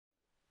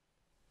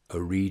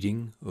A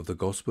reading of the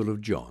Gospel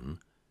of John,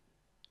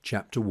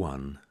 chapter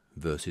 1,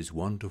 verses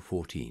 1 to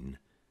 14,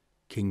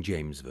 King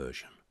James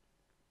Version.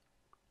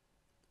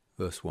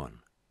 Verse 1.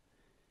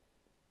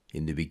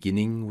 In the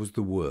beginning was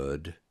the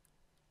Word,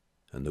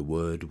 and the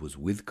Word was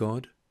with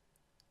God,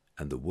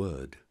 and the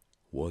Word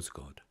was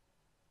God.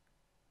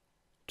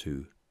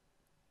 2.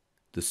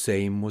 The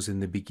same was in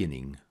the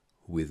beginning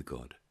with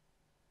God.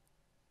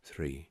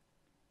 3.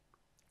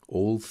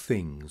 All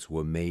things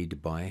were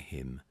made by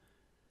him,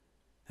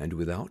 and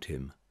without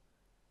him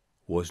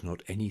was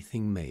not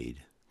anything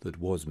made that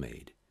was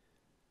made.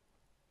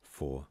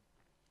 4.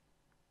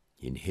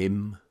 In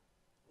him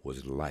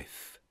was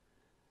life,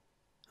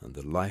 and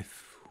the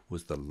life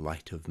was the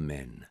light of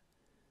men.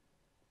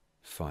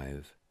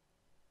 5.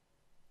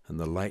 And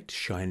the light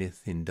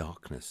shineth in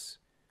darkness,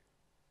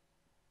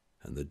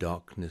 and the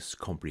darkness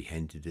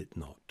comprehended it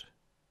not.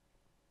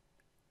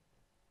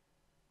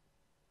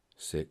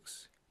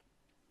 6.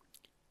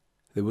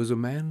 There was a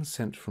man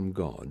sent from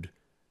God,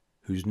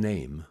 whose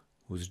name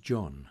was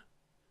John.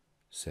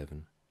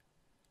 7.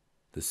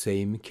 The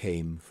same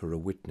came for a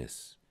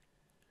witness,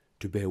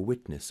 to bear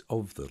witness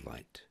of the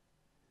light,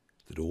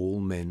 that all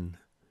men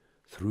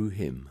through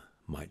him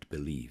might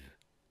believe.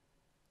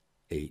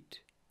 8.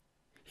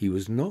 He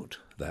was not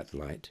that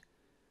light,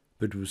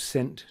 but was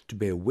sent to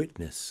bear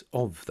witness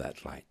of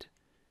that light.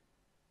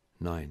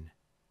 9.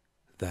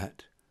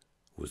 That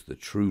was the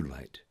true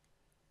light,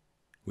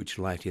 which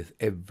lighteth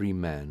every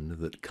man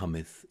that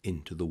cometh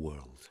into the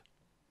world.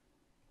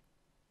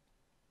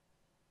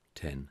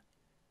 10.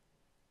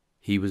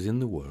 He was in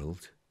the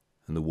world,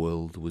 and the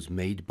world was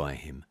made by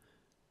him,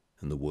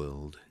 and the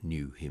world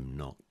knew him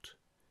not.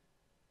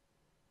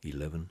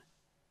 11.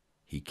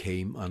 He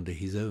came unto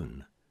his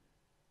own,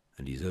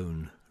 and his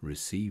own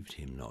received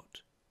him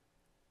not.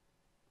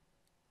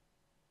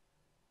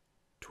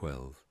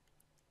 12.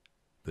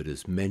 But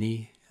as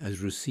many as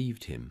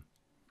received him,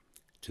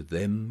 to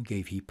them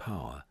gave he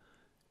power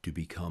to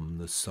become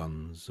the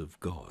sons of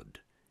God,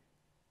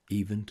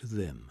 even to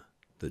them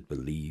that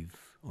believe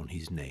on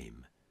his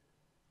name.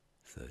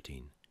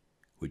 13.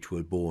 Which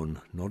were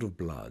born not of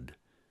blood,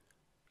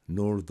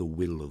 nor of the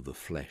will of the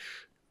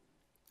flesh,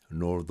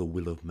 nor of the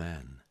will of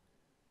man,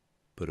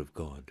 but of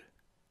God.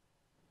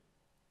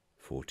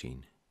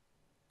 14.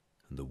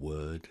 And the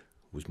Word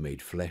was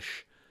made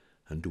flesh,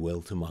 and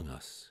dwelt among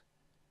us,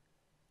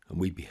 and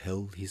we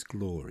beheld his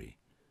glory,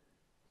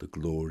 the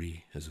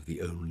glory as of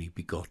the only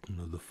begotten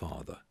of the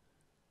Father,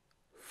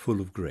 full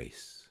of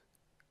grace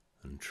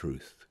and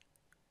truth.